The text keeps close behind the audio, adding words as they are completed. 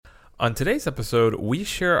On today's episode, we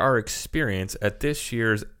share our experience at this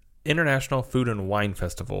year's International Food and Wine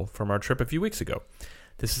Festival from our trip a few weeks ago.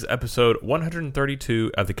 This is episode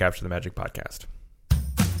 132 of the Capture the Magic podcast.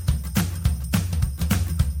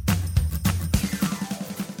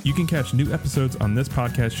 You can catch new episodes on this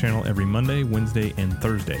podcast channel every Monday, Wednesday, and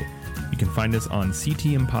Thursday. You can find us on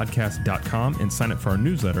ctmpodcast.com and sign up for our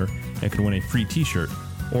newsletter and can win a free t-shirt.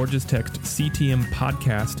 Or just text CTM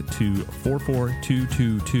Podcast to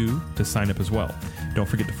 44222 to sign up as well. Don't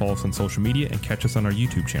forget to follow us on social media and catch us on our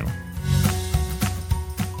YouTube channel.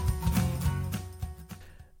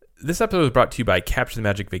 This episode is brought to you by Capture the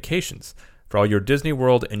Magic Vacations. For all your Disney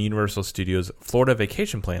World and Universal Studios Florida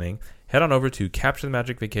vacation planning, head on over to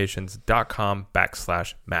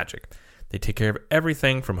CaptureTheMagicVacations.com/magic. They take care of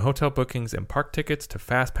everything from hotel bookings and park tickets to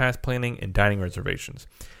fast pass planning and dining reservations.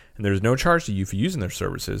 And there's no charge to you for using their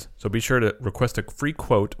services, so be sure to request a free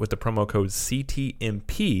quote with the promo code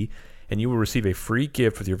CTMP, and you will receive a free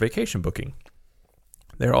gift with your vacation booking.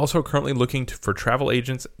 They're also currently looking for travel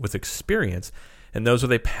agents with experience and those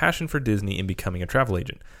with a passion for Disney in becoming a travel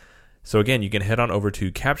agent. So again, you can head on over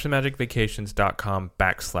to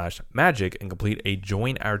CaptureTheMagicVacations.com/magic and complete a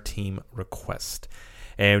Join Our Team request.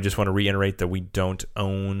 And we just want to reiterate that we don't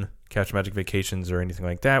own Capture Magic Vacations or anything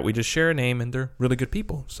like that. We just share a name, and they're really good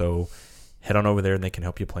people. So head on over there, and they can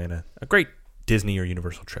help you plan a great Disney or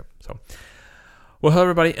Universal trip. So, well, hello,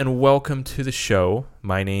 everybody, and welcome to the show.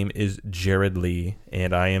 My name is Jared Lee,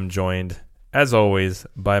 and I am joined, as always,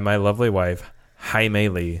 by my lovely wife, Jaime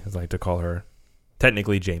Lee, as I like to call her.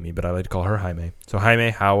 Technically Jamie, but I like to call her Jaime. So,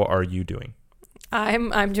 Jaime, how are you doing?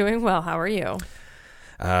 I'm doing well. How are you?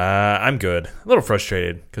 I'm good. A little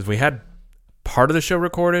frustrated because we had part of the show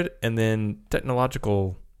recorded and then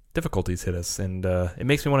technological difficulties hit us, and it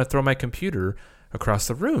makes me want to throw my computer across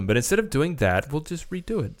the room. But instead of doing that, we'll just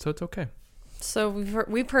redo it, so it's okay. So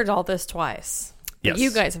we've heard all this twice. Yes.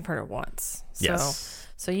 You guys have heard it once. So, yes.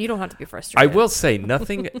 So you don't have to be frustrated. I will say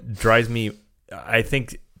nothing drives me. I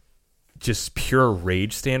think just pure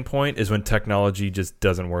rage standpoint is when technology just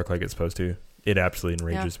doesn't work like it's supposed to. It absolutely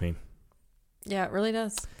enrages me. Yeah, it really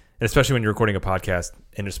does. And especially when you're recording a podcast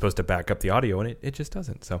and it's supposed to back up the audio, and it just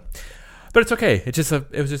doesn't. So, but it's okay. It was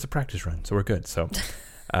just a practice run, so we're good. So,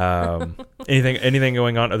 anything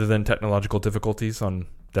going on other than technological difficulties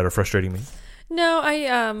that are frustrating me? No,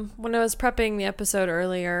 I when I was prepping the episode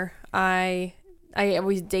earlier, I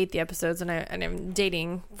always date the episodes, and I'm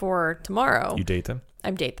dating for tomorrow. You date them?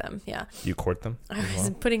 I date them, yeah. You court them? I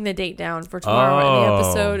was putting the date down for tomorrow, and the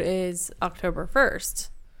episode is October 1st.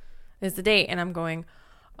 Is the date, and I'm going,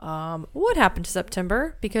 what happened to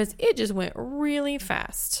September? Because it just went really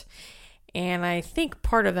fast. And I think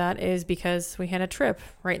part of that is because we had a trip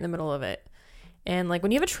right in the middle of it. And like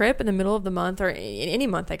when you have a trip in the middle of the month, or in any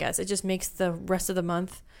month, I guess, it just makes the rest of the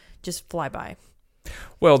month just fly by.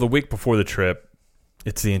 Well, the week before the trip,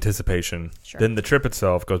 it's the anticipation. Sure. Then the trip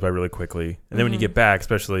itself goes by really quickly. And then when you get back,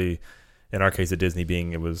 especially in our case at Disney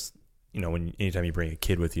being, it was, anytime you bring a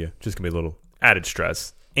kid with you, just going to be a little added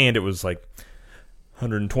stress. And it was like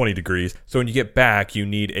 120 degrees. So when you get back, you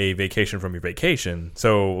need a vacation from your vacation.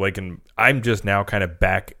 So I'm just now kind of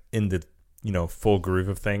back in the, full groove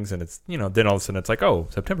of things. And it's, then all of a sudden it's like, oh,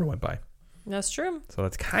 September went by. That's true. So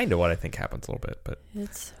that's kind of what I think happens a little bit. But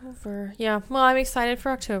it's over. Yeah. Well, I'm excited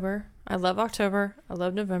for October. I love October. I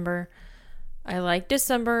love November. I like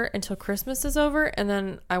December until Christmas is over. And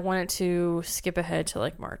then I want it to skip ahead to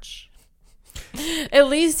like March. At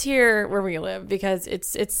least here where we live, because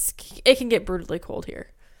it can get brutally cold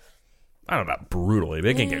here. I don't know about brutally, but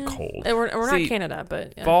it can get cold. We're not Canada,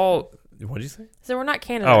 but yeah. Fall. What did you say? So we're not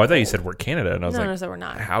Canada. Oh, I thought you said we're Canada, and I was no, so we're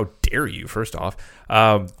not. How dare you? First off,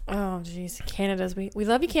 oh jeez, Canada's we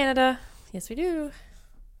love you, Canada. Yes, we do.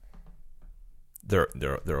 They're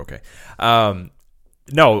okay.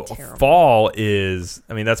 No, terrible. Fall is.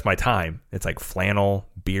 I mean, that's my time. It's like flannel,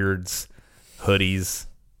 beards, hoodies.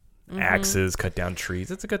 Axes, cut down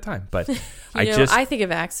trees. It's a good time. But I think of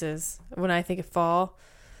axes when I think of fall.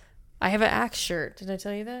 I have an axe shirt. Did I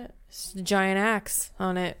tell you that? It's a giant axe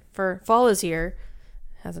on it. For fall is here.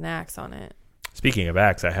 It has an axe on it. Speaking of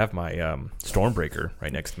axe, I have my Stormbreaker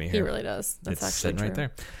right next to me here. He really does. That's it's actually sitting true.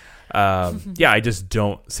 Right there. Yeah, I just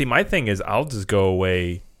don't see. My thing is, I'll just go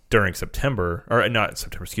away during September, or not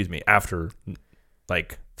September. Excuse me, after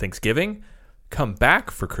like Thanksgiving. Come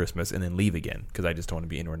back for Christmas and then leave again because I just don't want to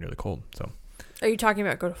be anywhere near the cold. So, are you talking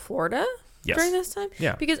about go to Florida during this time?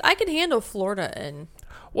 Yeah, because I can handle Florida in.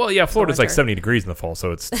 Well, yeah, Florida's like 70 degrees in the fall,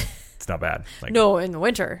 so it's not bad. No, in the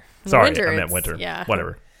winter. Sorry, I meant winter. Yeah,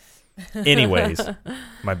 whatever. Anyways,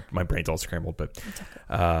 my brain's all scrambled, but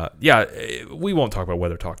we won't talk about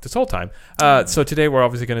weather talk this whole time. So today we're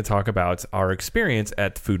obviously going to talk about our experience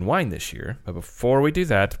at Food and Wine this year. But before we do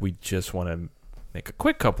that, we just want to make a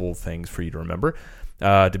quick couple of things for you to remember.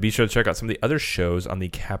 To be sure to check out some of the other shows on the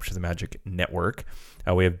Capture the Magic Network.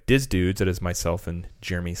 We have Diz Dudes, that is myself and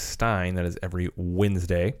Jeremy Stein, that is every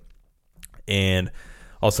Wednesday. And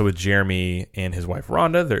also with Jeremy and his wife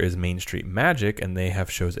Rhonda, there is Main Street Magic, and they have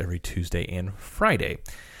shows every Tuesday and Friday.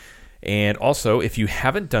 And also, if you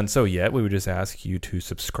haven't done so yet, we would just ask you to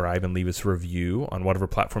subscribe and leave us a review on whatever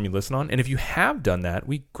platform you listen on. And if you have done that,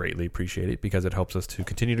 we greatly appreciate it because it helps us to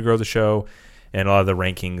continue to grow the show. And a lot of the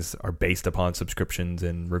rankings are based upon subscriptions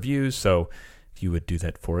and reviews. So if you would do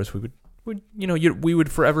that for us, we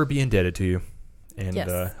would forever be indebted to you. And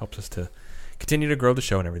helps us to continue to grow the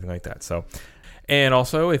show and everything like that. So, and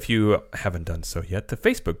also, if you haven't done so yet, the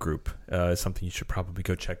Facebook group is something you should probably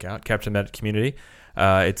go check out. Capture the Magic Community.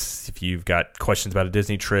 It's if you've got questions about a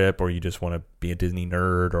Disney trip or you just want to be a Disney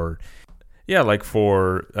nerd or, like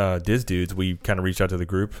for Diz Dudes, we kind of reached out to the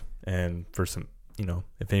group and for some,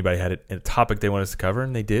 if anybody had a topic they wanted us to cover,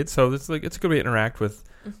 and they did. So it's a good way to interact with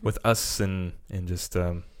us and just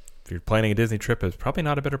if you're planning a Disney trip, it's probably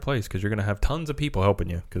not a better place because you're going to have tons of people helping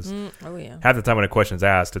you because half the time when a question's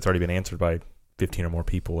asked, it's already been answered by 15 or more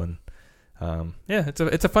people. And it's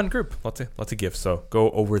a fun group. Lots of gifts. So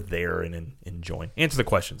go over there and join. Answer the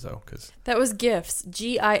questions though, because that was gifts.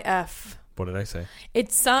 GIF. What did I say?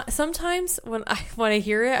 It's sometimes when I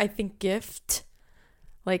hear it, I think gift.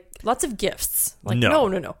 Like lots of gifts. Like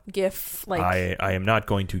no. Gift. Like I am not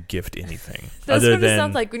going to gift anything. That's what it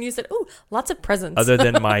sounds like when you said, "Oh, lots of presents." Other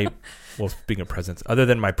than speaking of presents, other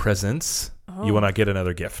than my presents, you will not get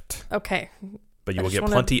another gift. Okay. But you will get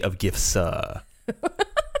plenty of gifts. Okay.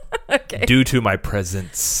 Due to my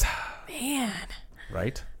presents. Man.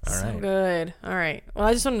 Right? All so right. Good. All right. Well,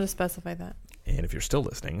 I just wanted to specify that. And if you're still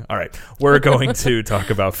listening, all right, we're going to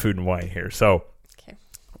talk about Food and Wine here. So, okay.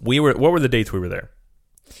 What were the dates we were there?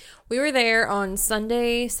 We were there on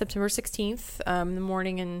Sunday, September 16th, in the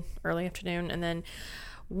morning and early afternoon. And then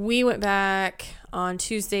we went back on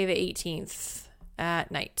Tuesday, the 18th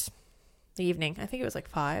at night, the evening. I think it was like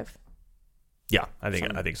 5. Yeah, I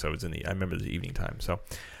think so. It was I remember the evening time. So,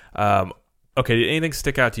 okay, did anything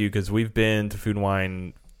stick out to you? Because we've been to Food and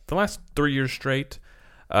Wine the last 3 years straight.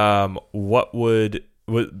 So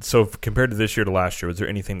compared to this year to last year, was there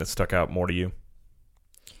anything that stuck out more to you?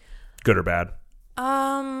 Good or bad?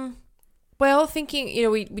 Well, thinking,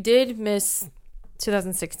 we did miss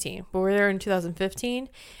 2016, but we're there in 2015.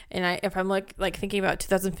 And if I'm like thinking about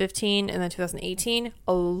 2015 and then 2018,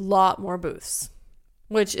 a lot more booths,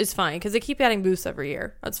 which is fine because they keep adding booths every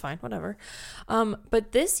year. That's fine, whatever.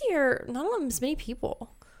 But this year, not as many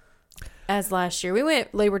people as last year. We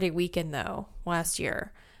went Labor Day weekend though last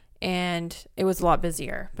year, and it was a lot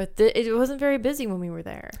busier. But it wasn't very busy when we were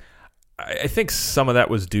there. I think some of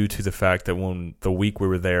that was due to the fact that when the week we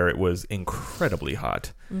were there, it was incredibly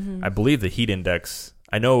hot. Mm-hmm. I believe the heat index,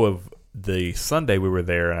 I know of the Sunday we were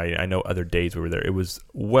there, and I know other days we were there, it was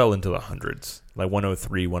well into the hundreds, like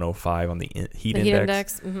 103, 105 on the heat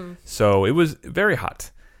index. Mm-hmm. So it was very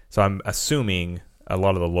hot. So I'm assuming a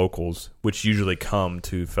lot of the locals, which usually come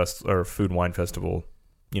to Food and Wine Festival,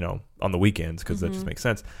 on the weekends, because that just makes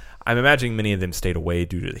sense. I'm imagining many of them stayed away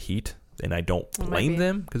due to the heat. And I don't blame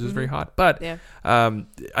them because it was very hot. But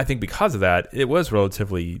I think because of that, it was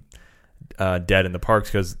relatively dead in the parks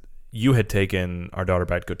because you had taken our daughter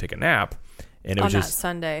back to go take a nap. And it was just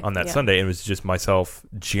Sunday. On that Sunday, it was just myself,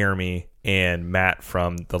 Jeremy, and Matt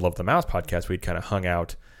from the Love the Mouse podcast. We'd kind of hung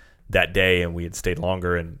out that day and we had stayed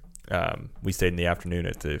longer. And we stayed in the afternoon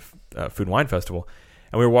at the Food and Wine Festival.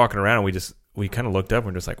 And we were walking around and we kind of looked up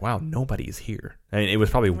and we're just like, wow, nobody's here. And it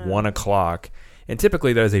was probably 1 o'clock. And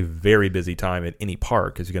typically that is a very busy time at any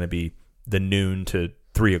park. It's going to be the noon to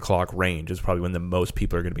 3 o'clock range is probably when the most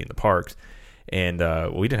people are going to be in the parks. And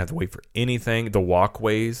we didn't have to wait for anything. The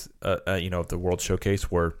walkways, at the World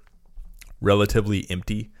Showcase were relatively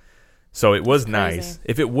empty. So it was nice.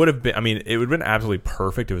 If it would have been, it would have been absolutely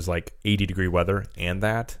perfect. It was like 80-degree weather and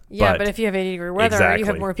that. Yeah, but if you have 80-degree weather, you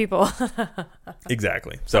have more people.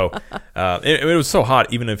 Exactly. So it was so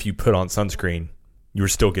hot, even if you put on sunscreen, you were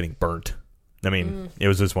still getting burnt. It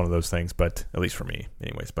was just one of those things, but at least for me,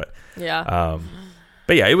 anyways. But yeah,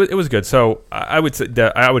 it was good. So I would say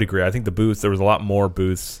that I would agree. I think the booths, there was a lot more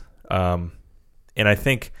booths, and I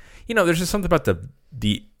think there's just something about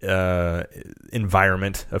the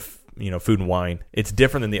environment of Food and Wine. It's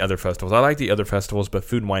different than the other festivals. I like the other festivals, but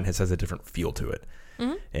Food and Wine has a different feel to it,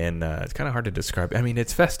 and it's kind of hard to describe.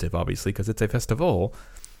 It's festive, obviously, because it's a festival.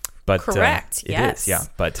 But correct. Yes. It is.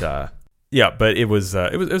 Yeah. But it was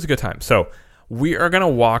a good time. So we are gonna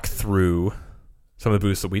walk through some of the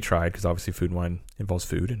booths that we tried, because obviously Food and Wine involves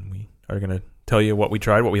food, and we are gonna tell you what we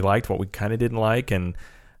tried, what we liked, what we kind of didn't like, and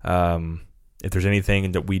if there's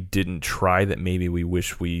anything that we didn't try that maybe we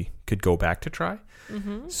wish we could go back to try.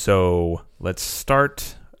 Mm-hmm. So let's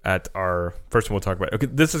start at our first one. We'll talk about. Okay,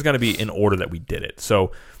 this is going to be in order that we did it.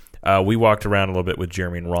 So we walked around a little bit with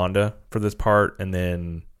Jeremy and Rhonda for this part, and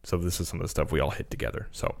then so this is some of the stuff we all hit together.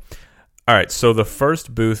 So all right. So the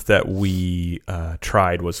first booth that we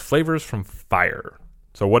tried was Flavors from Fire.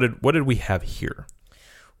 So what did we have here?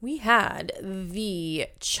 We had the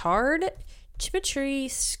charred chimichurri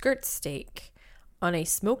skirt steak on a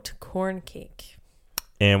smoked corn cake.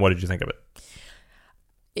 And what did you think of it?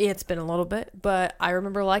 It's been a little bit, but I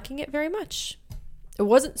remember liking it very much. It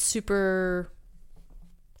wasn't super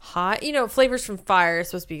hot. You know, Flavors from Fire is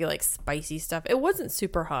supposed to be like spicy stuff. It wasn't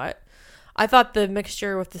super hot. I thought the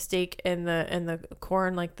mixture with the steak and the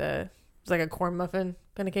corn, like it was like a corn muffin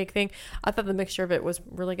kind of cake thing. I thought the mixture of it was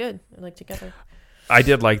really good, like together. I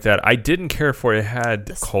did like that. I didn't care for it had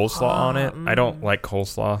coleslaw on it. I don't like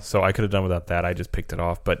coleslaw, so I could have done without that. I just picked it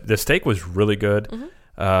off. But the steak was really good.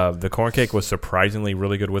 Mm-hmm. The corn cake was surprisingly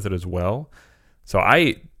really good with it as well. So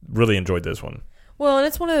I really enjoyed this one. Well, and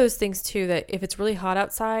it's one of those things, too, that if it's really hot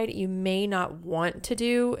outside, you may not want to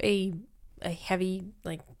do a heavy,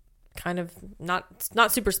 like, kind of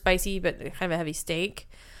not super spicy, but kind of a heavy steak.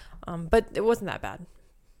 But it wasn't that bad.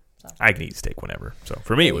 So. I can eat steak whenever. So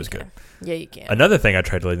for me, it was good. Yeah, you can. Another thing I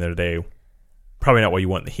tried the other day, probably not what you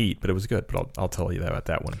want in the heat, but it was good. But I'll tell you about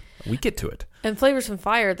that when we get to it. And Flavors from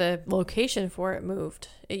Fire, the location for it moved.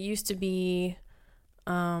 It used to be,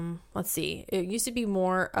 let's see, it used to be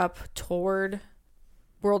more up toward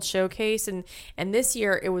World Showcase, and this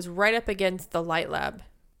year it was right up against the Light Lab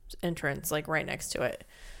entrance, like right next to it.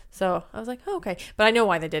 So I was like, oh, okay. But I know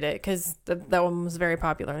why they did it, because that one was very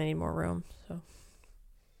popular and they need more room. So.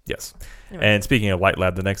 Yes. Anyway. And speaking of Light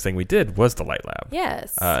Lab, the next thing we did was the Light Lab.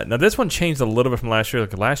 Yes. Now, this one changed a little bit from last year.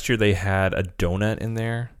 Like last year, they had a donut in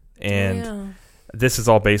there. And this is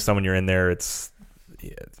all based on when you're in there. It's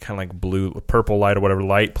kind of like purple light or whatever.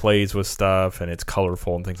 Light plays with stuff, and it's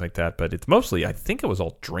colorful and things like that. But it's mostly, I think it was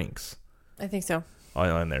all drinks. I think so.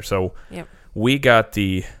 All in there. So we got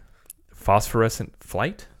the Phosphorescent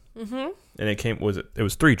Flight. Mm-hmm. And it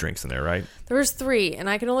was 3 drinks in there, right? There was 3, and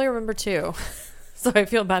I can only remember 2. So I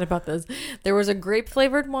feel bad about this. There was a grape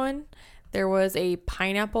flavored one. There was a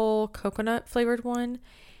pineapple coconut flavored one.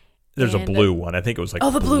 There's a blue one. I think it was like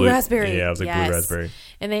the blue raspberry. Yeah, it was like blue raspberry.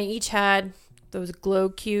 And they each had those glow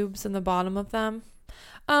cubes in the bottom of them.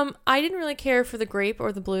 I didn't really care for the grape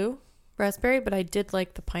or the blue raspberry, but I did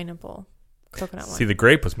like the pineapple coconut one. See, the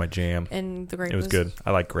grape was my jam. And the grape was good.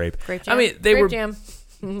 I like grape. Grape jam. I mean, grape jam.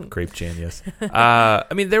 Grape jam, yes. I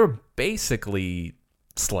mean, they were basically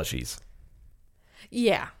slushies.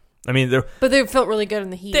 Yeah. I mean, but they felt really good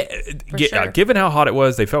in the heat. Sure. Given how hot it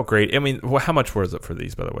was, they felt great. I mean, how much was it for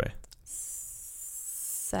these, by the way?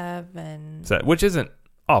 7. Which isn't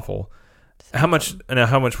awful. 7. How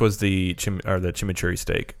much was the chimichurri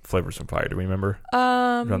steak Flavors from Fire? Do we remember?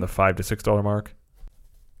 Around the $5 to $6 mark.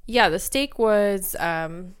 Yeah, the steak was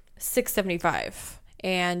 $6.75,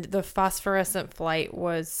 and the Phosphorescent Flight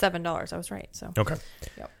was $7. I was right. So okay.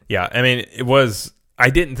 Yep. Yeah, I mean, it was. I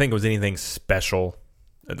didn't think it was anything special.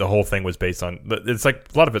 The whole thing was based on, it's like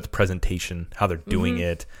a lot of it's presentation, how they're doing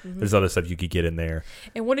it. Mm-hmm. There's other stuff you could get in there.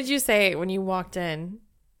 And what did you say when you walked in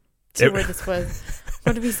to where this was?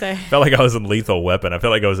 What did we say? I felt like I was in Lethal Weapon. I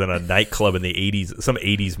felt like I was in a nightclub in the 80s, some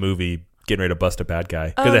 80s movie getting ready to bust a bad guy.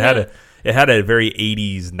 Because it had a very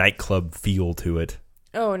 80s nightclub feel to it.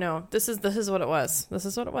 Oh, no. This is what it was. This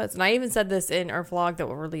is what it was. And I even said this in our vlog that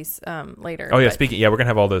we'll release later. Oh, yeah. We're going to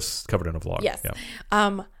have all this covered in a vlog. Yes. Yeah.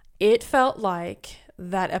 It felt like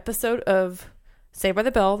that episode of Saved by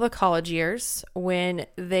the Bell, The College Years, when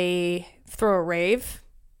they throw a rave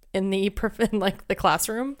in the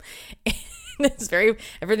classroom.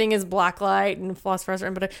 Everything is black light and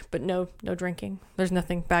phosphorescent, but no drinking. There's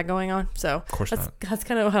nothing bad going on. So of course that's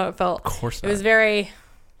kind of how it felt. Of course not. It was very,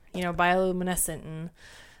 bioluminescent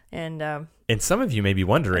and some of you may be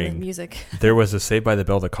wondering, music. There was a Saved by the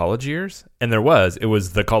Bell, The College Years, and it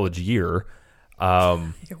was the college year. They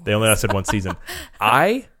only lasted one season.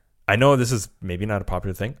 I know this is maybe not a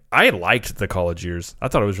popular thing. I liked The College Years. I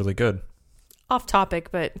thought it was really good. Off topic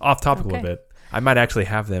a little bit. I might actually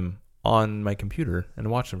have them on my computer and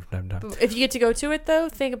watch them from time to time. If you get to go to it, though,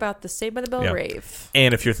 think about the Saved by the Bell rave.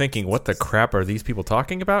 And if you're thinking, what the crap are these people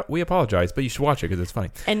talking about? We apologize, but you should watch it because it's funny.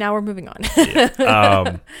 And now we're moving on.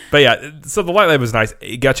 But yeah, so the Light Lab was nice.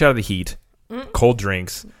 It got you out of the heat, cold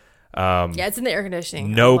drinks. Yeah, it's in the air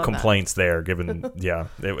conditioning. I No love complaints there. Given,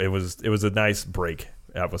 it was a nice break.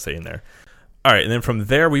 I will say in there. All right, and then from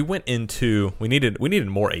there we went into we needed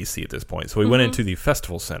more AC at this point, so we went into the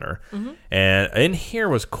festival center, and in here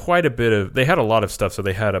was quite a bit of. They had a lot of stuff, so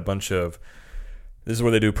they had a bunch of. This is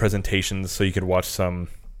where they do presentations, so you could watch some.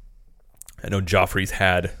 I know Joffrey's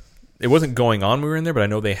had. It wasn't going on when we were in there, but I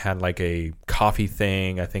know they had like a coffee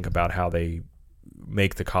thing. I think about how they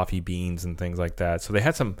make the coffee beans and things like that. So they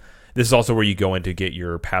had some. This is also where you go in to get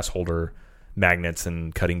your pass holder magnets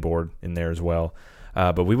and cutting board in there as well.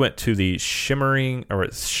 But we went to the Shimmering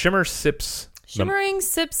Sips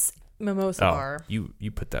Mimosa Bar.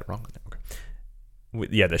 You put that wrong. Okay.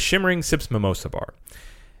 Yeah, the Shimmering Sips Mimosa Bar.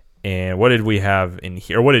 And what did we have in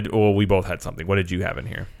here? We both had something. What did you have in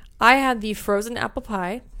here? I had the frozen apple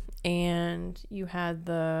pie, and you had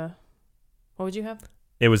the. What would you have?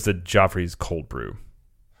 It was the Joffrey's cold brew.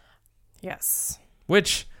 Yes.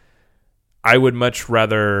 Which I would much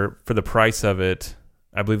rather, for the price of it.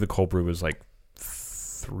 I believe the cold brew was like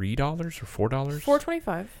 $3 or $4.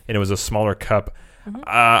 $4.25. And it was a smaller cup.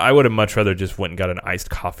 I would have much rather just went and got an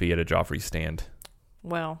iced coffee at a Joffrey stand.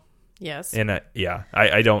 Well, yes. And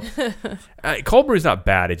I don't. Cold brew is not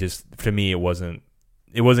bad. It just, to me, it wasn't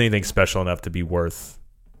anything special enough to be worth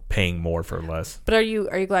paying more for less. But are you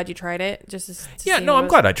glad you tried it? I'm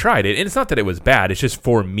glad I tried it. And it's not that it was bad. It's just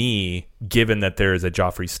for me, given that there is a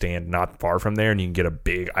Joffrey stand not far from there and you can get a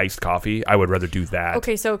big iced coffee, I would rather do that.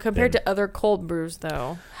 Okay, so compared to other cold brews,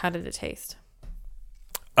 though, how did it taste?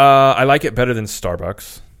 I like it better than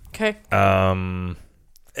Starbucks. Okay. Mind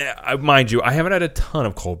you, I haven't had a ton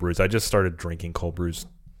of cold brews. I just started drinking cold brews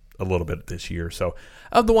a little bit this year. So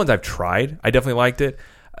of the ones I've tried, I definitely liked it.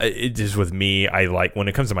 It just with me, I like when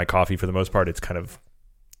it comes to my coffee, for the most part, it's kind of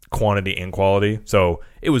quantity and quality. So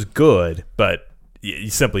it was good, but you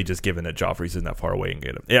simply just given that Joffrey's isn't that far away and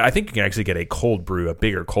get it. Yeah, I think you can actually get a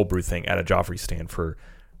bigger cold brew thing at a Joffrey stand for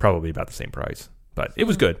probably about the same price. But it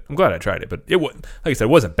was good. I'm glad I tried it. But like I said,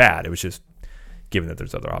 it wasn't bad. It was just given that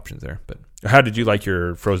there's other options there. But how did you like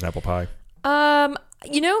your frozen apple pie?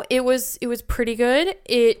 It was pretty good.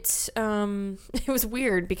 It was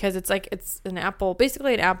weird because it's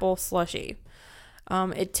basically an apple slushy.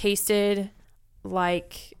 It tasted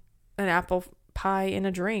like an apple pie in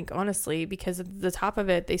a drink, honestly, because of the top of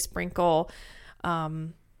it they sprinkle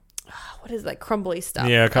what is that crumbly stuff?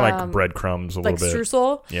 Yeah, kind of like breadcrumbs a little bit. Like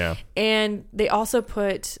streusel. Yeah. And they also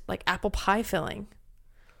put like apple pie filling.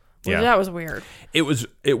 Yeah. That was weird. It was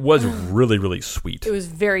really, really sweet. It was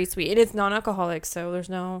very sweet. And it's non-alcoholic, so there's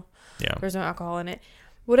no alcohol in it.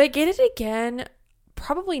 Would I get it again?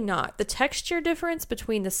 Probably not. The texture difference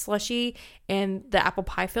between the slushy and the apple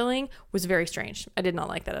pie filling was very strange. I did not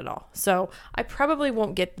like that at all. So I probably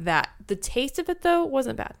won't get that. The taste of it, though,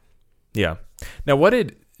 wasn't bad. Yeah. Now, what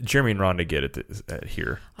did Jeremy and Rhonda get at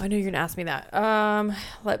here? I know you're going to ask me that.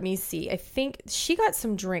 Let me see. I think she got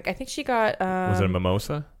some drink. I think she got... was it a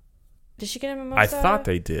mimosa? Did she get a mimosa? I thought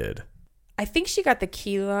they did. I think she got the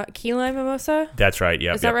key lime mimosa. That's right.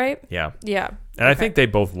 Yeah. Is that right? Yeah. Yeah. And I think they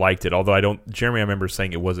both liked it, although Jeremy, I remember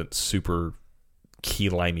saying it wasn't super key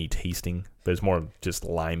limey tasting, but it's more just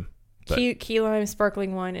lime. Key lime,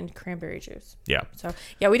 sparkling wine, and cranberry juice. Yeah. So,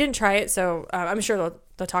 yeah, we didn't try it, so I'm sure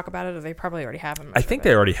they'll talk about it, or they probably already have. I think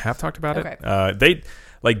they already have talked about it. They,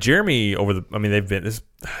 like Jeremy, I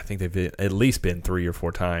think they've at least been 3 or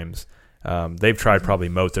 4 times. They've tried probably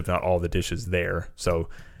most, if not all, the dishes there. So,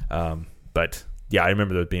 but yeah, I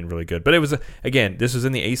remember those being really good. But it was, again, this was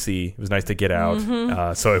in the AC. It was nice to get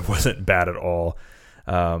out. So it wasn't bad at all.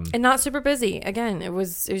 And not super busy. Again, it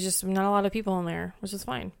was just not a lot of people in there, which is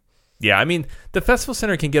fine. Yeah, I mean, the festival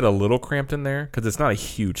center can get a little cramped in there because it's not a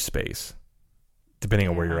huge space, depending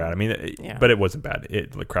on where you're at. I mean, but it wasn't bad.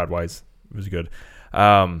 Like crowd-wise, it was good.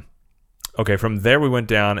 Okay, from there we went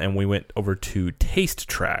down and we went over to Taste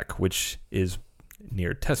Track, which is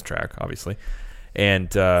near Test Track, obviously. And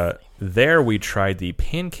there we tried the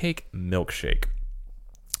pancake milkshake.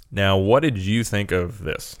 Now, what did you think of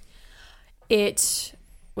this? It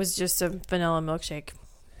was just a vanilla milkshake.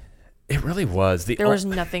 It really was. There was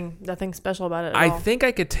nothing special about it at all. I think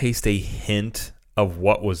I could taste a hint of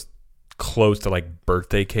what was close to like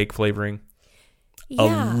birthday cake flavoring.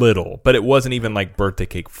 Yeah. A little, but it wasn't even like birthday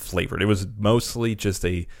cake flavored. It was mostly just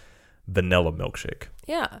a vanilla milkshake.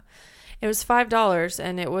 Yeah. It was $5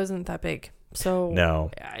 and it wasn't that big. So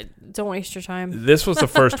no, don't waste your time. This was the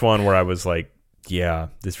first one where I was like, yeah,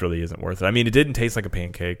 this really isn't worth it. I mean, it didn't taste like a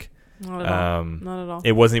pancake. Not at all. Not at all.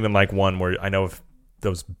 It wasn't even like one where I know if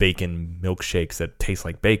those bacon milkshakes that taste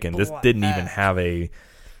like bacon. This didn't even have a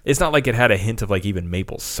it's not like it had a hint of like even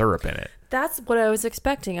maple syrup in it. That's what I was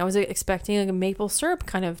expecting. I was expecting like a maple syrup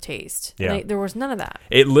kind of taste. Yeah. And there was none of that.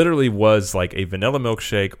 It literally was like a vanilla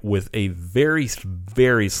milkshake with a very,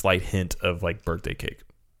 very slight hint of like birthday cake,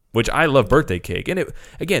 which I love birthday cake. And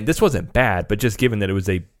this wasn't bad, but just given that it was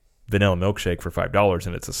a vanilla milkshake for $5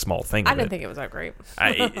 and it's a small thing. I didn't think it was that great.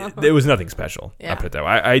 It was nothing special. Yeah. I'll put it that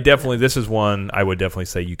way. I definitely, this is one I would definitely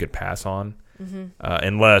say you could pass on,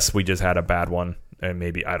 unless we just had a bad one, and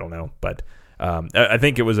maybe, I don't know. But I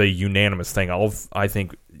think it was a unanimous thing. I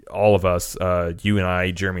think all of us, you and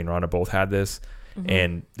I, Jeremy and Rhonda both had this,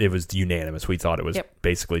 and it was unanimous. We thought it was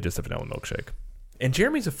basically just a vanilla milkshake. And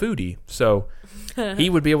Jeremy's a foodie, so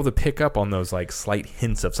he would be able to pick up on those like slight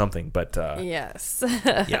hints of something. But yes.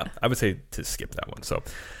 yeah, I would say to skip that one. So all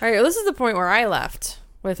right, well, this is the point where I left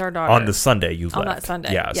with our daughter. on the Sunday you left. On that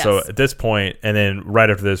Sunday, Yeah, yes. so at this point, and then right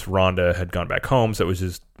after this, Rhonda had gone back home, so it was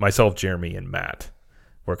just myself, Jeremy, and Matt.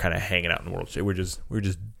 We're kind of hanging out in the World Showcase. We're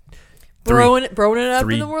just throwing it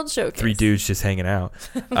up in the World Showcase. 3 dudes just hanging out.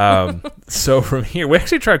 So from here, we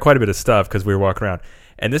actually tried quite a bit of stuff because we were walking around.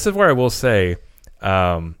 And this is where I will say,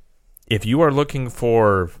 if you are looking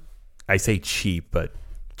for, I say cheap, but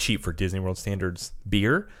cheap for Disney World standards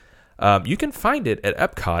beer, you can find it at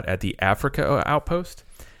Epcot at the Africa Outpost.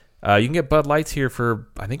 You can get Bud Lights here for,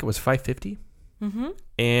 I think it was $5.50. Mm-hmm.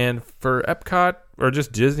 And for Epcot or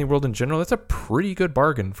just Disney World in general, that's a pretty good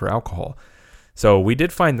bargain for alcohol. So we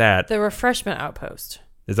did find that. The refreshment outpost.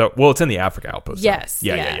 Is that, well, it's in the Africa Outpost. Yes. So.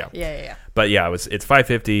 Yeah. Yeah. But yeah, it's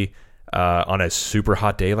 $5.50 on a super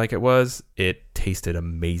hot day like it was. It tasted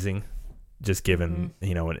amazing, just given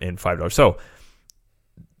in $5. So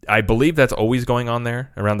I believe that's always going on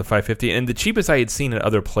there around the $5.50. And the cheapest I had seen in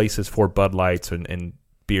other places for Bud Lights and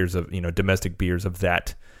beers of domestic beers of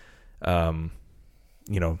that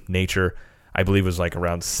nature, I believe was like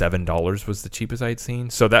around $7 was the cheapest I had seen.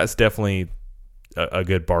 So that's definitely a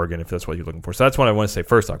good bargain if that's what you're looking for. So that's what I want to say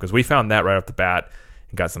first off, because we found that right off the bat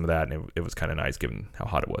and got some of that, and it was kind of nice given how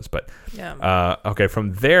hot it was. But okay,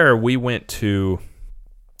 from there we went to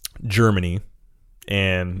Germany,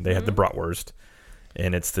 and they had the bratwurst,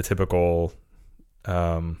 and it's the typical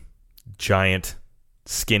giant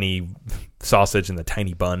skinny sausage in the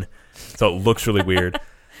tiny bun, so it looks really weird.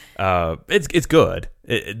 It's good.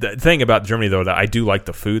 The thing about Germany, though, that I do like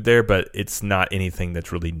the food there, but it's not anything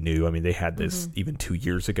that's really new. I mean, they had this even 2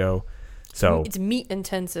 years ago. So it's meat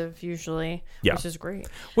intensive usually, which is great.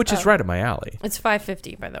 Which is right up my alley. It's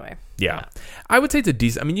 $5.50, by the way. Yeah. I would say it's a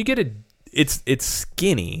decent. I mean, you get it's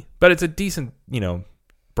skinny, but it's a decent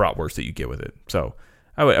bratwurst that you get with it. So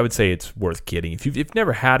I would say it's worth getting if you've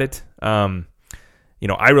never had it. I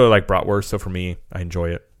really like bratwurst, so for me, I enjoy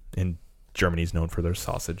it. And Germany's known for their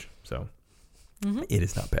sausage, so it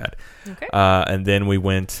is not bad. Okay. And then we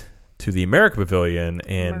went to the America Pavilion,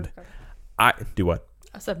 and I do what?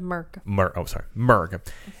 I said Merc. Merc.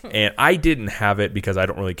 And I didn't have it because I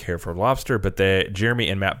don't really care for lobster, but Jeremy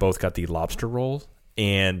and Matt both got the lobster rolls,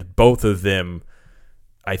 and both of them,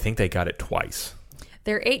 I think they got it twice.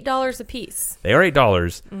 They're $8 a piece. They are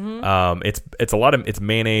 $8. It's a lot of, it's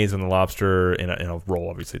mayonnaise and the lobster in a roll.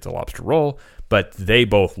 Obviously, it's a lobster roll, but they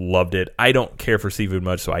both loved it. I don't care for seafood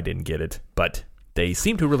much, so I didn't get it, but they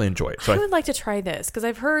seem to really enjoy it. So I would like to try this because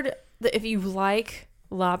I've heard that if you like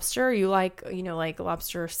lobster, you like like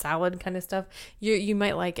lobster salad kind of stuff, you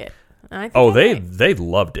might like it. And I think they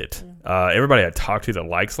loved it. Everybody I talked to that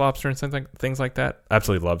likes lobster and things like that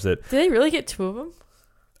absolutely loves it. Did they really get 2 of them?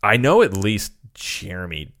 I know at least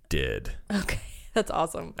Jeremy did. Okay, that's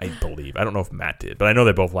awesome. I believe. I don't know if Matt did, but I know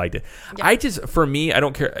they both liked it. Yeah. For me, I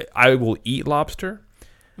don't care. I will eat lobster.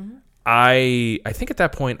 Mm-hmm. I think at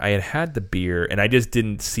that point I had the beer, and I just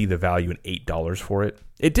didn't see the value in $8 for it.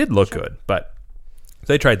 It did look good, but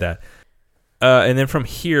so I tried that. And then from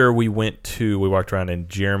here, we walked around, and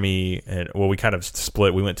Jeremy, we kind of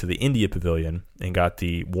split. We went to the India Pavilion and got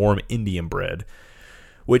the warm Indian bread,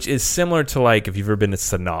 which is similar to like if you've ever been to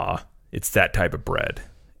Sanaa. It's that type of bread.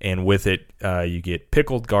 And with it, you get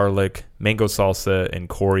pickled garlic, mango salsa, and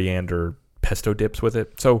coriander pesto dips with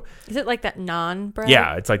it. So is it like that naan bread?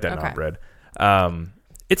 Yeah, it's like that naan bread.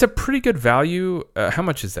 It's a pretty good value. How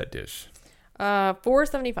much is that dish?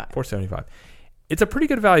 $4.75. $4.75. It's a pretty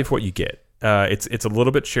good value for what you get. It's a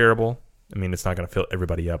little bit shareable. I mean, it's not going to fill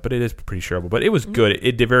everybody up, but it is pretty shareable. But it was good.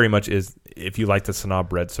 It very much is. If you like the Sanaa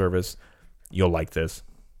bread service, you'll like this.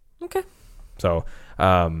 Okay. So,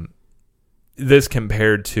 this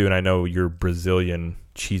compared to, and I know your Brazilian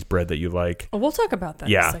cheese bread that you like. Oh, we'll talk about that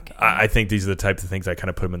in a second. I think these are the types of things I kind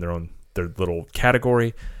of put them in their little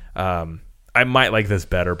category. I might like this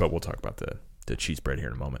better, but we'll talk about the cheese bread here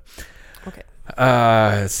in a moment. Okay.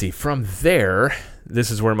 Let's see. From there,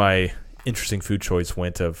 this is where my interesting food choice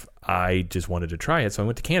went of I just wanted to try it. So I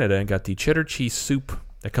went to Canada and got the cheddar cheese soup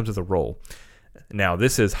that comes with a roll. Now,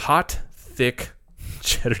 this is hot, thick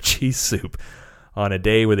cheddar cheese soup on a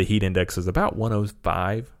day where the heat index is about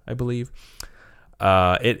 105, I believe.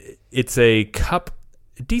 It's a cup,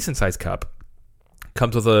 a decent-sized cup.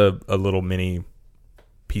 Comes with a little mini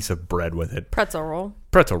piece of bread with it. Pretzel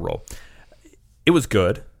roll. It was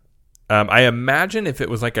good. I imagine if it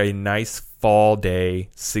was like a nice fall day,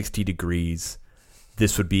 60 degrees,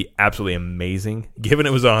 this would be absolutely amazing. Given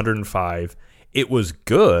it was 105, it was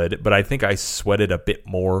good, but I think I sweated a bit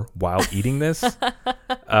more while eating this.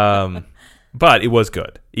 But it was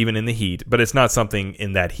good, even in the heat. But it's not something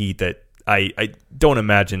in that heat that I don't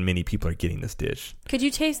imagine many people are getting this dish. Could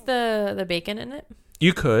you taste the bacon in it?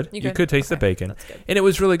 You could taste the bacon, and it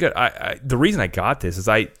was really good. The reason I got this is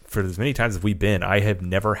for as many times as we've been, I have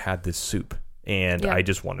never had this soup, and I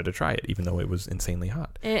just wanted to try it, even though it was insanely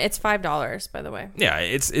hot. And it's $5, by the way. Yeah,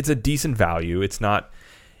 it's a decent value. It's not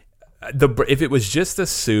if it was just the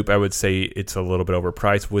soup, I would say it's a little bit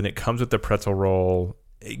overpriced. When it comes with the pretzel roll,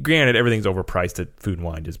 granted everything's overpriced at Food and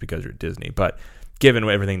Wine just because you're at Disney, but given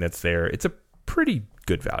everything that's there, it's a pretty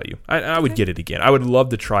good value. I would get it again. I would love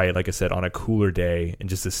to try it, like I said, on a cooler day and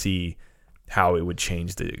just to see how it would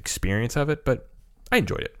change the experience of it, but I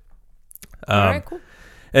enjoyed it. All right, cool.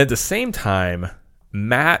 And at the same time,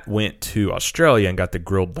 Matt went to Australia and got the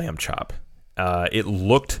grilled lamb chop. It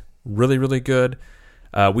looked really, really good.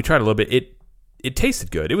 We tried a little bit. It tasted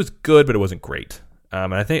good. It was good, but it wasn't great.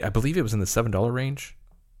 And I believe it was in the $7 range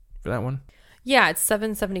for that one. Yeah, it's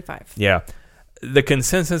 $7.75. Yeah. The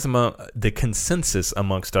consensus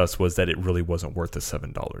amongst us was that it really wasn't worth the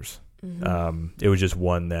 $7. Mm-hmm. It was just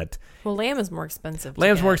one that... Well, lamb is more expensive.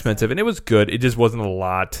 Lamb's more expensive, and it was good. It just wasn't a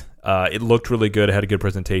lot. It looked really good. It had a good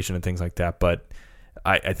presentation and things like that, but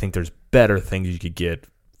I think there's better things you could get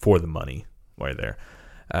for the money while you're there.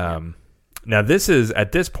 Now, this is,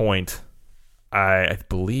 at this point, I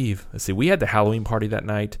believe... Let's see. We had the Halloween party that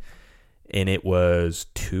night, and it was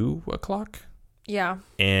 2 o'clock. Yeah.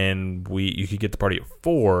 And you could get the party at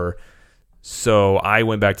 4. So I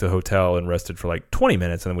went back to the hotel and rested for like 20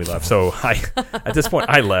 minutes, and then we left. So at this point,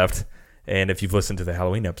 I left. And if you've listened to the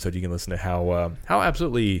Halloween episode, you can listen to how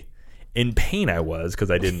absolutely in pain I was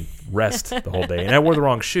because I didn't rest the whole day, and I wore the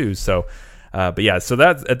wrong shoes. So, but yeah, so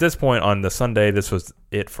that at this point on the Sunday, this was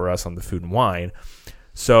it for us on the Food and Wine.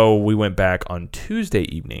 So we went back on Tuesday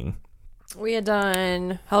evening. We had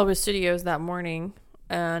done Hollywood Studios that morning.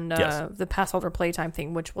 And the pass holder playtime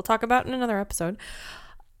thing, which we'll talk about in another episode.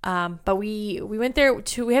 But we went there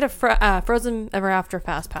we had a Frozen Ever After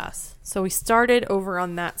Fast Pass. So we started over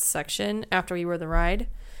on that section after we were the ride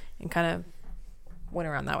and kind of went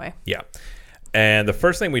around that way. Yeah. And the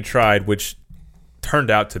first thing we tried, which turned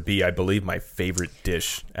out to be, I believe, my favorite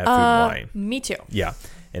dish at Food and Wine. Me too. Yeah.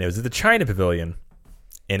 And it was at the China Pavilion.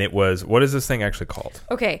 And it was, what is this thing actually called?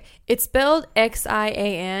 Okay. It's spelled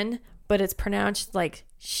Xian. But it's pronounced like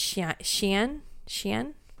Xian?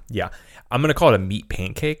 Yeah. I'm going to call it a meat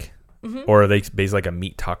pancake. Mm-hmm. Or are they basically like a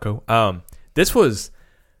meat taco? This was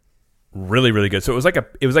really, really good. So it was like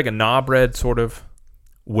a naan bread sort of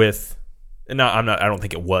with... I don't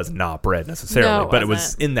think it was naan bread necessarily, but it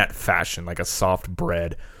was in that fashion, like a soft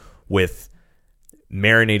bread with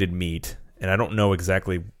marinated meat. And I don't know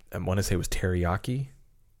exactly... I want to say it was teriyaki.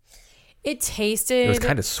 It tasted... It was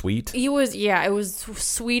kind of sweet. It was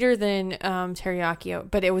sweeter than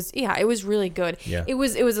teriyaki, but it was really good. Yeah. It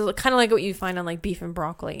was kind of like what you find on like beef and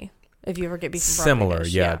broccoli, if you ever get beef and broccoli. Similar,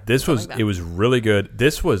 yeah. It was really good.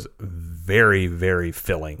 This was very, very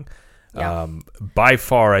filling. Yeah. By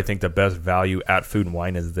far, I think the best value at Food and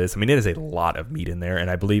Wine is this. I mean, it is a lot of meat in there,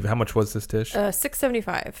 and I believe, how much was this dish?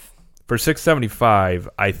 $6.75. For $6.75,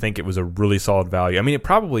 I think it was a really solid value. I mean,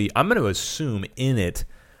 I'm going to assume in it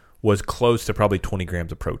was close to probably 20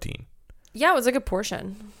 grams of protein. Yeah, it was a good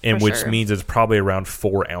portion. And which means it's probably around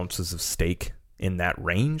 4 ounces of steak in that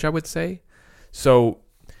range, I would say. So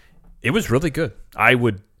it was really good. I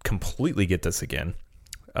would completely get this again.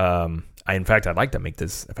 In fact, I'd like to make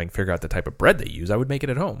this, if I can figure out the type of bread they use, I would make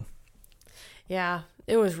it at home. Yeah,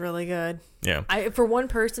 it was really good. Yeah. If one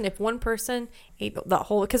person ate that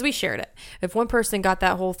whole, because we shared it, if one person got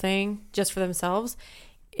that whole thing just for themselves,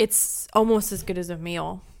 it's almost as good as a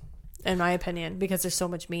meal. In my opinion, because there's so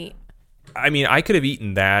much meat. I mean, I could have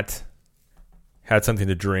eaten that, had something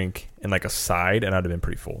to drink, and like a side, and I'd have been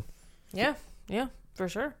pretty full. Yeah, for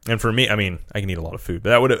sure. And for me, I mean, I can eat a lot of food, but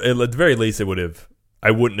that would have, at the very least, I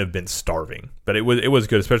wouldn't have been starving. But it was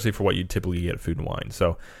good, especially for what you typically get at Food and Wine.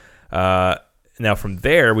 So now from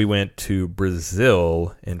there, we went to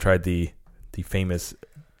Brazil and tried the the famous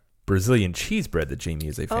Brazilian cheese bread that Jamie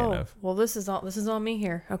is a fan of. Well, this is all me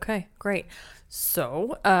here. Okay, great.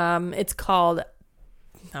 So, it's called,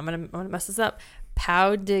 I'm gonna mess this up,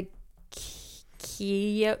 Pão de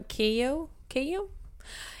Queijo,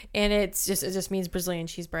 and it just means Brazilian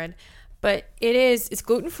cheese bread, but it's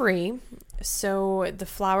gluten free. So the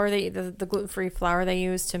flour the gluten free flour they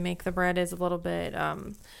use to make the bread is a little bit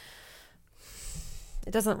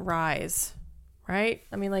it doesn't rise. Right?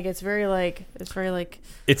 I mean, like, it's very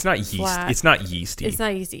It's not yeast. flat. It's not yeasty. It's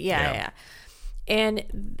not yeasty. Yeah.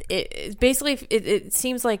 And it basically, it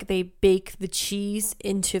seems like they bake the cheese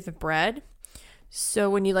into the bread. So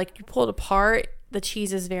when you pull it apart, the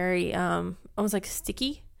cheese is very, almost like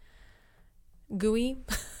sticky, gooey,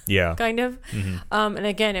 Yeah. kind of. Mm-hmm. And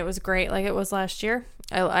again, it was great. Like it was last year.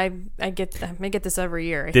 I get this every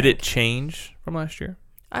year. I Did think. it change from last year?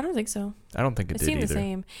 I don't think so. I don't think it It did seemed either. the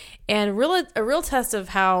same. And a real test of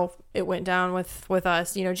how it went down with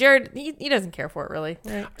us. You know, Jared, he doesn't care for it really.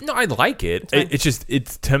 Right? No, I like it. It's fine. It's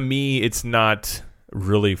just, to me, it's not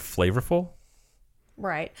really flavorful.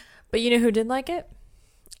 Right. But you know who did like it?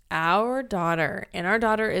 Our daughter. And our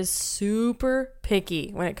daughter is super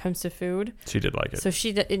picky when it comes to food. She did like it. So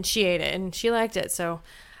she ate it and she liked it. So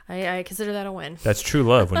I consider that a win. That's true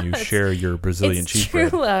love when you share your Brazilian It's cheese true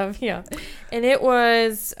bread. love, yeah. And it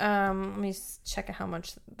was let me check how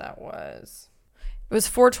much that was. It was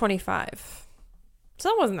 $4.25. So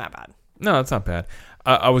that wasn't that bad. No, that's not bad.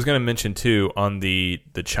 I was going to mention too on the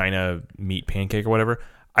China meat pancake or whatever.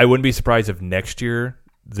 I wouldn't be surprised if next year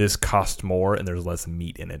this costs more and there's less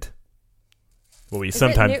meat in it. Well,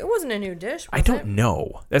 It wasn't a new dish. I don't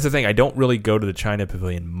know. That's the thing. I don't really go to the China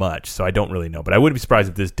Pavilion much, so I don't really know. But I wouldn't be surprised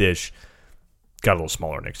if this dish got a little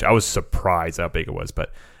smaller next year. I was surprised how big it was,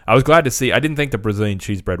 but I was glad to see. I didn't think the Brazilian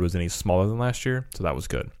cheese bread was any smaller than last year, so that was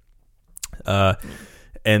good.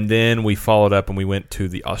 And then we followed up and we went to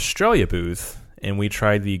the Australia booth and we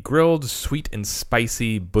tried the grilled sweet and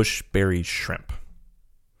spicy bushberry shrimp.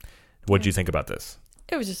 What did you think about this?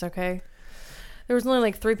 It was just okay. There was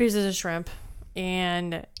only 3 pieces of shrimp,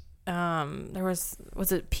 and there was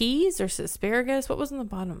it peas or asparagus? What was on the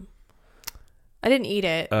bottom? I didn't eat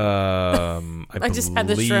it. I just had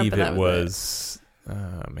the shrimp and believe that it was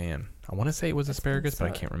man. I want to say it was asparagus, but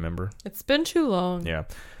I can't remember. It's been too long. Yeah.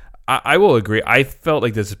 I will agree. I felt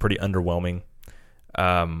like this is pretty underwhelming.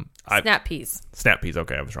 Snap peas. Snap peas.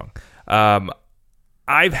 Okay, I was wrong.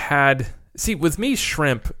 With me,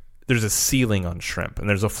 shrimp, there's a ceiling on shrimp and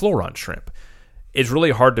there's a floor on shrimp. It's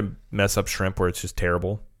really hard to mess up shrimp where it's just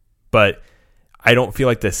terrible. But I don't feel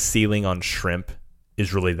like the ceiling on shrimp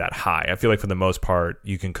is really that high. I feel like for the most part,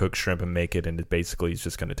 you can cook shrimp and make it, and it basically is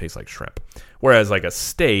just going to taste like shrimp. Whereas like a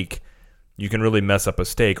steak, you can really mess up a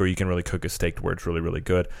steak, or you can really cook a steak to where it's really, really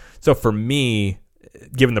good. So for me,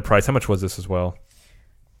 given the price, how much was this as well?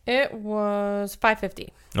 It was $5.50.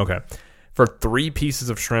 Okay. For 3 pieces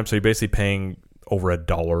of shrimp, so you're basically paying over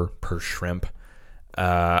 $1 per shrimp.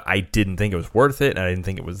 I didn't think it was worth it, and I didn't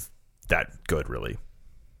think it was that good, really.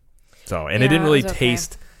 So, and it didn't really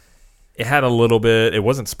taste. It had a little bit. It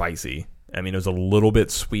wasn't spicy. I mean, it was a little bit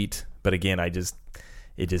sweet, but again, it just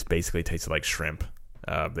basically tasted like shrimp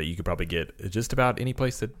that you could probably get at just about any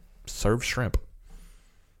place that serves shrimp.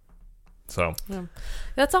 So, yeah.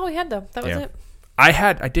 That's all we had, though. That was it.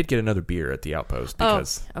 I did get another beer at the Outpost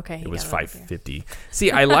because it was $5.50.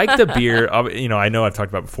 See, I like the beer. I know I've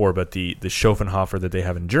talked about before, but the Schöffenhofer that they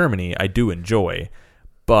have in Germany, I do enjoy.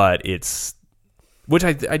 But which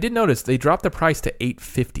I did notice, they dropped the price to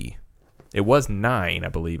 $8.50. It was $9, I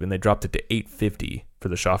believe, and they dropped it to $8.50 for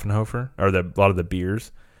the Schöffenhofer, or a lot of the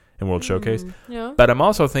beers in World Showcase. Yeah. But I'm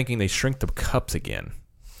also thinking they shrink the cups again.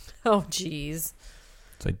 Oh, jeez.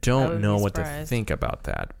 So I don't know what to think about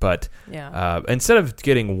that. But instead of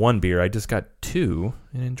getting 1 beer, I just got 2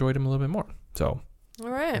 and enjoyed them a little bit more. So, all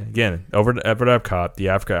right. Again, over at Epcot, the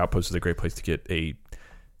Africa Outpost is a great place to get a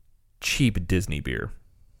cheap Disney beer.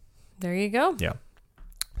 There you go. Yeah.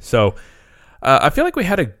 So, I feel like we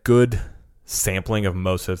had a good sampling of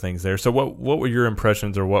most of the things there. So, what were your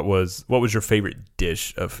impressions, or what was your favorite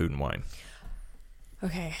dish of Food and Wine?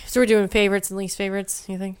 Okay, so we're doing favorites and least favorites,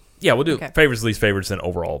 you think? Yeah, we'll do favorites, least favorites, and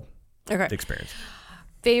overall experience.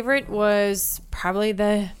 Favorite was probably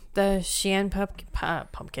the Xi'an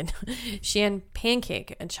pumpkin, Xi'an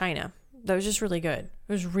pancake in China. That was just really good.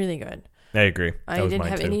 It was really good. I agree. I didn't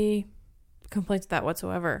have any complaints with that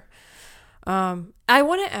whatsoever. I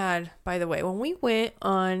want to add, by the way, when we went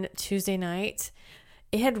on Tuesday night,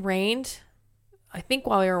 it had rained. I think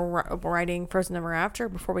while we were riding Frozen Ever After,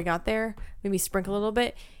 before we got there, maybe sprinkle a little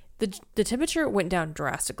bit. The temperature went down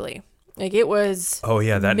drastically. Like it was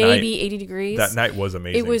that maybe night, 80 degrees. That night was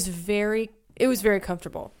amazing. It was very, it was very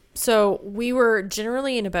comfortable. So we were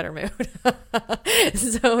generally in a better mood.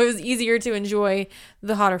 So it was easier to enjoy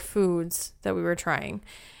the hotter foods that we were trying.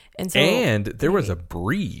 And there was a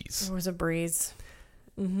breeze. There was a breeze.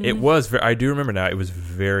 Mm-hmm. It was, I do remember now, it was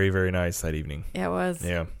very, very nice that evening. Yeah, it was.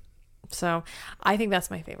 Yeah. So I think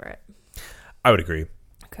that's my favorite. I would agree.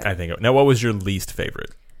 Okay. I think. Now, what was your least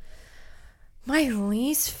favorite? My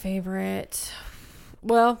least favorite,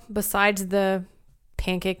 well, besides the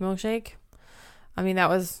pancake milkshake, I mean, that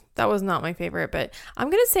was not my favorite, but I'm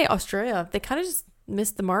going to say Australia. They kind of just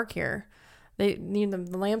missed the mark here. The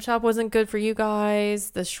lamb chop wasn't good for you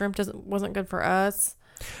guys. The shrimp wasn't good for us.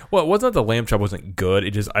 Well, it wasn't that the lamb chop wasn't good.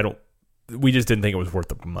 It just, we just didn't think it was worth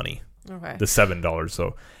the money. Okay. The $7.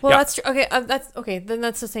 So, well, yeah. that's true. Okay. That's okay. Then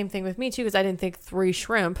that's the same thing with me too, because I didn't think 3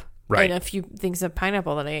 shrimp and a few things of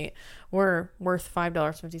pineapple that I ate were worth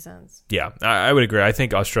 $5.50. Yeah, I would agree. I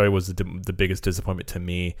think Australia was the biggest disappointment to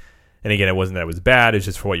me. And again, it wasn't that it was bad. It's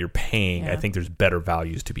just for what you're paying. Yeah. I think there's better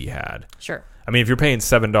values to be had. Sure. I mean, if you're paying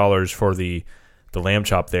 $7 for the lamb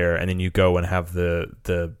chop there, and then you go and have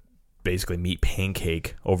the basically meat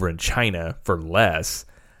pancake over in China for less,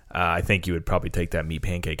 I think you would probably take that meat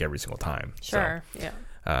pancake every single time. Sure. So,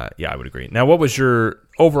 yeah. Yeah, I would agree. Now, what was your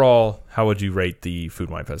overall? How would you rate the Food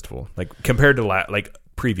and Wine Festival, like compared to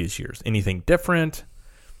previous years? Anything different?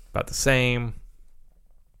 About the same?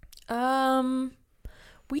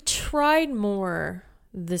 We tried more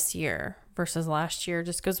this year versus last year,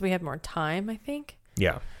 just because we had more time, I think.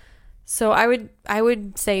 Yeah. So I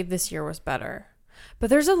would say this year was better, but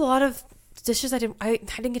there's a lot of dishes I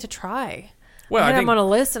didn't get to try. Well, I think I'm on a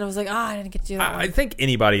list, and I was like, I didn't get to do that. I think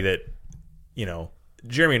anybody that,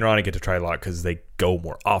 Jeremy and Ronnie get to try a lot because they go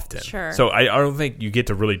more often. Sure. So I don't think you get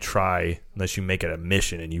to really try unless you make it a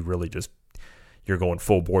mission and you really you're going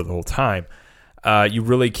full bore the whole time. You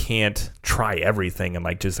really can't try everything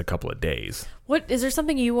in just a couple of days. What is there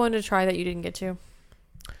something you wanted to try that you didn't get to?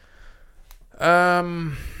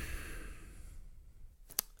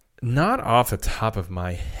 Not off the top of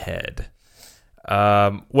my head.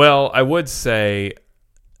 Well, I would say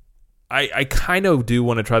I kind of do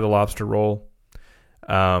want to try the lobster roll.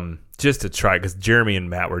 Just to try, because Jeremy and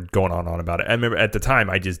Matt were going on about it. I remember at the time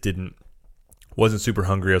I just wasn't super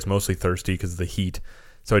hungry. I was mostly thirsty because of the heat.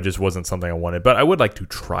 So it just wasn't something I wanted, but I would like to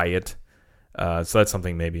try it. So that's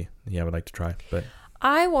something maybe I would like to try. But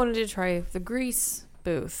I wanted to try the Greece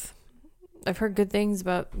booth. I've heard good things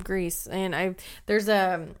about Greece, and and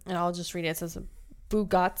I'll just read it. It says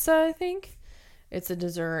bugatsa, I think. It's a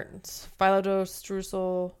dessert. It's phyllo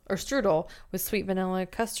strudel with sweet vanilla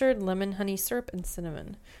custard, lemon, honey syrup, and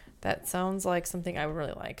cinnamon. That sounds like something I would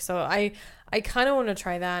really like. So I kind of want to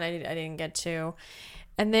try that. I didn't get to.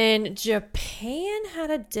 And then Japan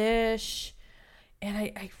had a dish, and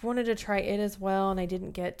I wanted to try it as well, and I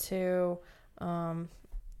didn't get to. The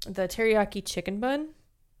teriyaki chicken bun.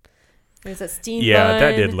 There's that steamed bun. Yeah,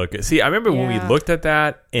 that did look good. See, I remember when we looked at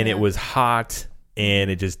that, and it was hot,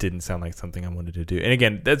 and it just didn't sound like something I wanted to do. And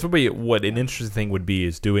again, that's what an interesting thing would be,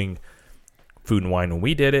 is doing Food and Wine when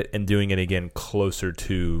we did it, and doing it again closer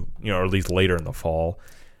to, or at least later in the fall.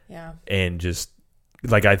 Yeah. And just...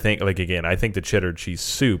 I think the cheddar cheese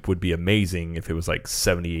soup would be amazing if it was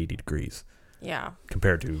 70, 80 degrees. Yeah.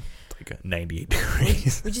 Compared to 98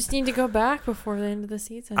 degrees. We just need to go back before the end of the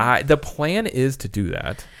season. The plan is to do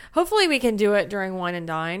that. Hopefully we can do it during Wine and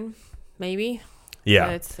Dine, maybe.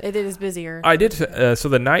 Yeah. But it is busier. I did. So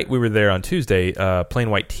the night we were there on Tuesday, Plain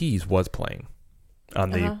White Tees was playing on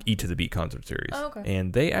the Eat to the Beat concert series. Oh, okay.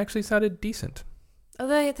 And they actually sounded decent. Oh,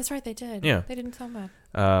 that's right. They did. Yeah. They didn't sound bad.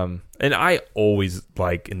 And I always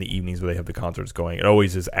like in the evenings where they have the concerts going, it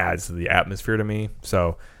always just adds to the atmosphere to me.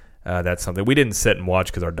 So that's something we didn't sit and watch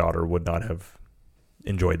because our daughter would not have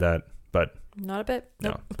enjoyed that. But not a bit.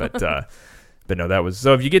 Nope. No, but no, that was,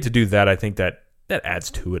 so if you get to do that, I think that adds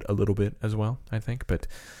to it a little bit as well, I think. But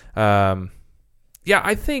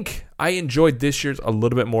I think I enjoyed this year's a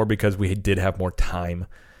little bit more because we did have more time.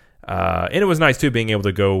 And it was nice too being able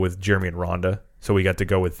to go with Jeremy and Rhonda. So we got to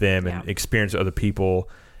go with them and experience other people.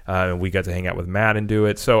 And we got to hang out with Matt and do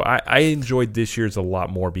it. So I enjoyed this year's a lot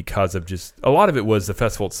more because of just, a lot of it was the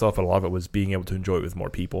festival itself, and a lot of it was being able to enjoy it with more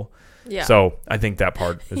people. Yeah. So I think that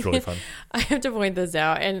part is really fun. I have to point this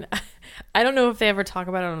out, and I don't know if they ever talk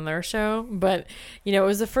about it on their show, but it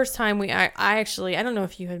was the first time I actually, I don't know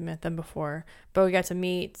if you had met them before, but we got to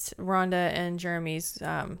meet Rhonda and Jeremy's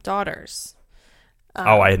daughters.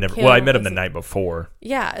 I had never. Well, I met them the night before.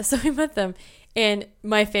 Yeah, so we met them, and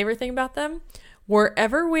my favorite thing about them,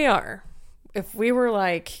 wherever we are, if we were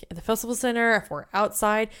like at the festival center, if we're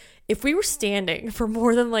outside, if we were standing for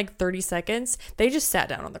more than like 30 seconds, they just sat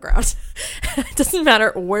down on the ground. It doesn't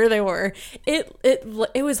matter where they were.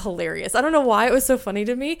 It was hilarious. I don't know why it was so funny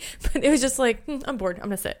to me, but it was just like, I'm bored. I'm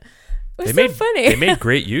gonna sit. It was so funny. They made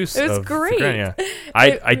great use. It was of great. The ground,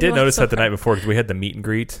 yeah. I did notice that the night before because we had the meet and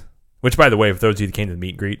greet. Which, by the way, for those of you that came to the meet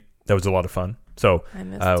and greet, that was a lot of fun. So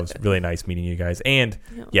it was really nice meeting you guys. And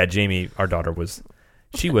yeah, Jamie, our daughter, was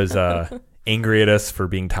angry at us for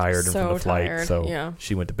being tired and from the flight. Tired. So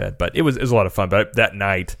she went to bed. But it was a lot of fun. But that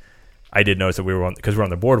night, I did notice that we were on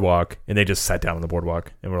the boardwalk, and they just sat down on the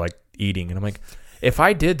boardwalk and were like eating. And I'm like, if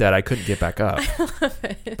I did that, I couldn't get back up. I love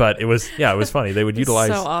it. But it was funny. They would utilize.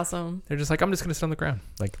 So awesome. They're just like, I'm just going to sit on the ground.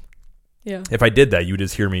 Like, yeah. If I did that, you would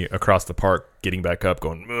just hear me across the park getting back up,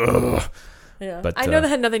 going, ugh. Yeah, but I know that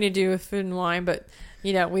had nothing to do with Food and Wine, but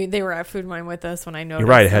they were at Food and Wine with us when I noticed. You're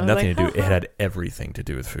right. It had nothing to do. It had everything to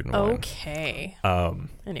do with Food and Wine. Okay.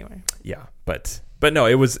 Anyway. Yeah, but no,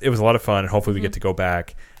 it was a lot of fun. Hopefully, we get to go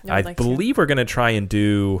back. I believe we're going to try and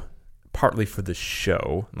do partly for the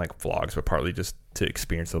show, like vlogs, but partly just to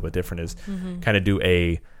experience a little bit different. Is kind of do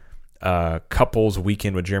a couples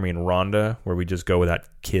weekend with Jeremy and Rhonda, where we just go without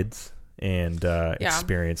kids and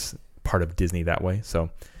experience part of Disney that way.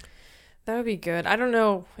 So. That would be good. I don't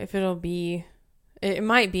know if it'll be. It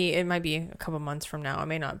might be a couple months from now. It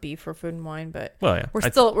may not be for Food and Wine, but we're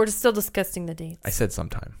still discussing the dates. I said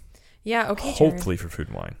sometime. Yeah. Okay. Jared. Hopefully for Food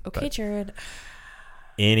and Wine. Okay, Jared.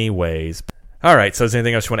 Anyways, all right. So is there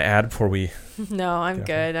anything else you want to add before we? No, I'm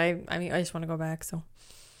good. I mean, I just want to go back. So.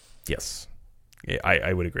 Yes, yeah,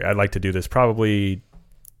 I would agree. I'd like to do this probably.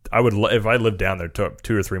 I would if I lived down there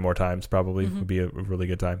 2 or 3 more times. Probably would be a really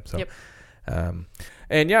good time. So. Yep.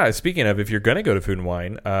 And yeah, speaking of, if you're going to go to Food and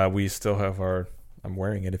Wine, we still have I'm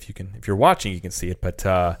wearing it. If you're watching, you can see it, but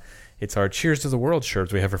it's our Cheers to the World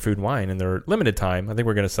shirts we have for Food and Wine, and they're limited time. I think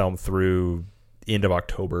we're going to sell them through the end of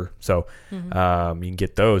October. So you can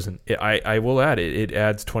get those. And I will add, it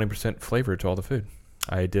adds 20% flavor to all the food.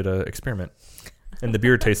 I did an experiment, and the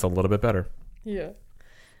beer tastes a little bit better. Yeah.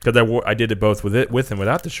 Because I did it both with and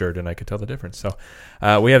without the shirt, and I could tell the difference. So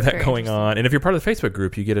we have that going on. And if you're part of the Facebook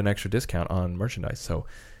group, you get an extra discount on merchandise. So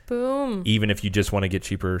boom. Even if you just want to get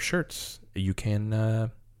cheaper shirts, you can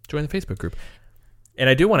join the Facebook group. And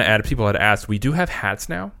I do want to add, people had asked, we do have hats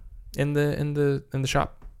now in the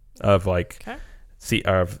shop of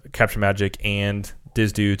of Capture Magic and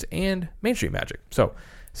Diz Dudes and Main Street Magic. So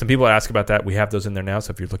some people ask about that. We have those in there now. So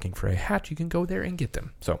if you're looking for a hat, you can go there and get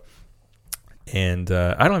them. So. And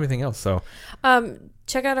I don't have anything else. So,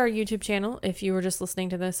 check out our YouTube channel if you were just listening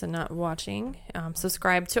to this and not watching.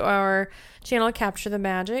 Subscribe to our channel, Capture the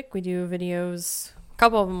Magic. We do videos, a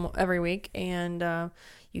couple of them every week, and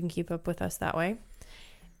you can keep up with us that way.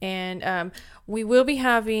 And we will be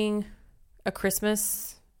having a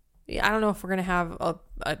Christmas. I don't know if we're going to have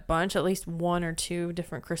a bunch, at least 1 or 2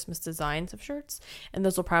 different Christmas designs of shirts, and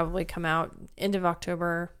those will probably come out end of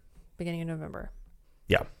October, beginning of November.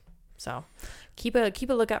 Yeah. So keep a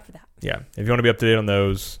lookout for that. Yeah. If you want to be up to date on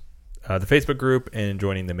those, the Facebook group and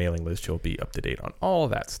joining the mailing list, you'll be up to date on all of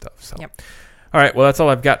that stuff. So, yep. All right. Well, that's all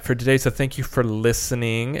I've got for today. So thank you for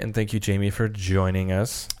listening, and thank you, Jamie, for joining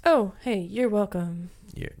us. Oh, hey, you're welcome.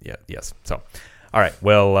 Yeah. Yes. So, all right.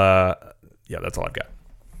 Well, that's all I've got.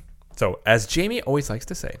 So, as Jamie always likes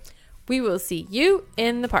to say, we will see you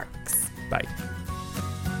in the parks. Bye.